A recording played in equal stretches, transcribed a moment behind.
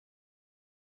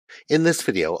In this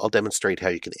video, I'll demonstrate how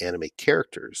you can animate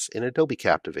characters in Adobe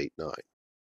Captivate 9.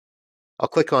 I'll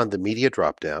click on the Media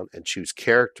dropdown and choose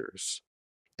Characters,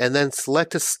 and then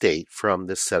select a state from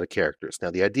this set of characters.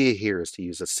 Now, the idea here is to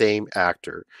use the same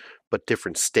actor, but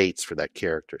different states for that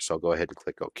character. So I'll go ahead and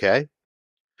click OK,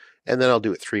 and then I'll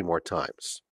do it 3 more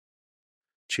times,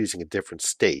 choosing a different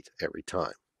state every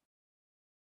time.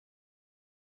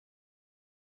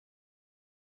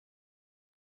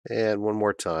 And one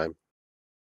more time.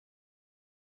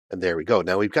 And there we go.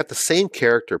 Now we've got the same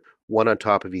character, one on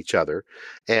top of each other,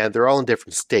 and they're all in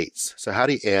different states. So how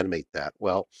do you animate that?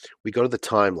 Well, we go to the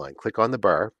timeline, click on the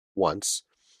bar once,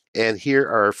 and here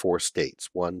are our 4 states,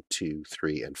 1, 2,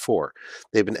 3, and 4.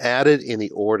 They've been added in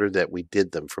the order that we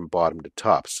did them from bottom to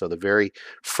top. So the very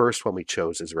first one we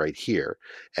chose is right here,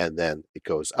 and then it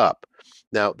goes up.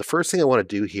 Now, the first thing I want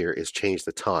to do here is change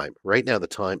the time. Right now, the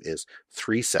time is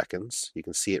 3 seconds. You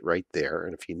can see it right there.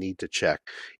 And if you need to check,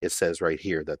 it says right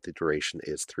here that the duration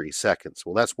is 3 seconds.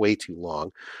 Well, that's way too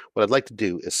long. What I'd like to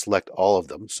do is select all of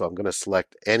them. So I'm going to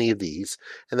select any of these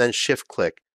and then shift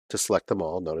click to select them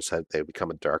all. Notice how they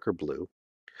become a darker blue.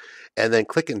 And then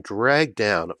click and drag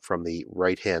down from the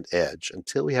right-hand edge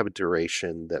until we have a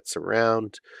duration that's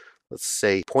around, let's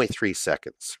say, 0.3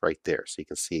 seconds right there. So you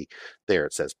can see there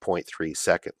it says 0.3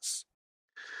 seconds.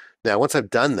 Now, once I've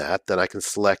done that, then I can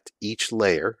select each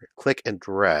layer, click and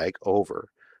drag over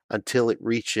until it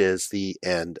reaches the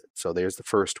end. So there's the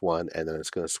first one, and then it's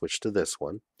going to switch to this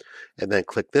one. And then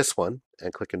click this one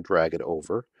and click and drag it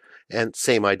over. And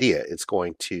same idea, it's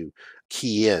going to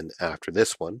key in after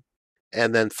this one.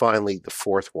 And then finally the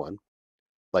fourth one,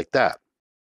 like that.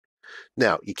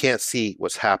 Now, you can't see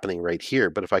what's happening right here,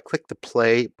 but if I click the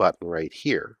play button right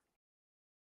here,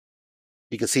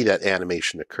 you can see that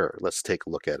animation occur. Let's take a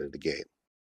look at it again.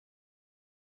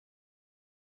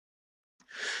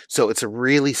 So it's a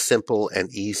really simple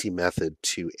and easy method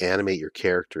to animate your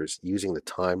characters using the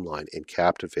timeline in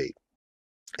Captivate.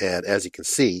 And as you can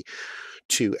see,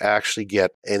 to actually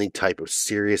get any type of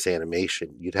serious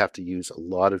animation, you'd have to use a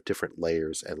lot of different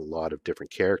layers and a lot of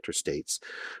different character states.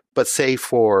 But say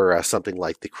for something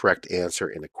like the correct answer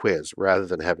in a quiz, rather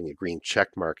than having a green check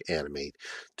mark animate,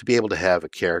 to be able to have a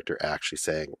character actually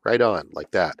saying right on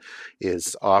like that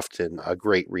is often a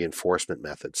great reinforcement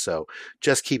method. So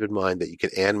just keep in mind that you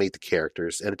can animate the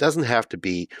characters, and it doesn't have to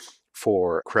be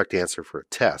for correct answer for a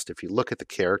test. If you look at the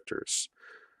characters,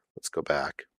 let's go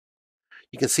back.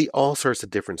 You can see all sorts of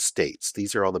different states.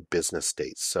 These are all the business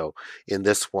states. So in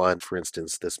this one, for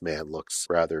instance, this man looks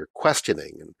rather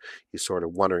questioning and he's sort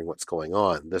of wondering what's going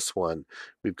on. This one,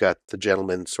 we've got the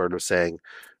gentleman sort of saying,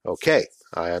 okay,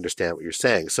 I understand what you're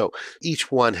saying. So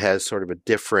each one has sort of a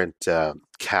different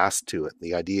cast to it.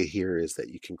 The idea here is that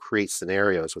you can create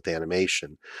scenarios with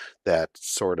animation that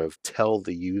sort of tell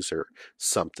the user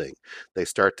something. They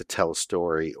start to tell a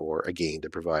story, or again,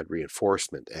 to provide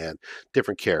reinforcement, and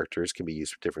different characters can be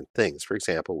used for different things. For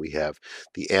example, we have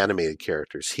the animated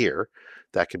characters here.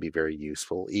 That can be very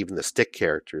useful. Even the stick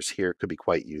characters here could be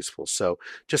quite useful. So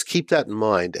just keep that in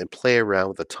mind and play around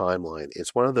with the timeline.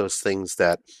 It's one of those things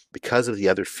that, because of the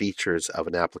other features of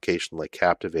an application like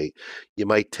Captivate, you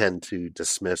might tend to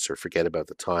dismiss or forget about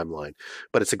the timeline.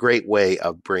 But it's a great way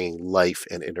of bringing life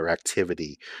and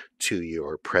interactivity to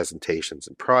your presentations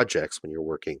and projects when you're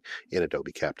working in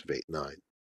Adobe Captivate 9.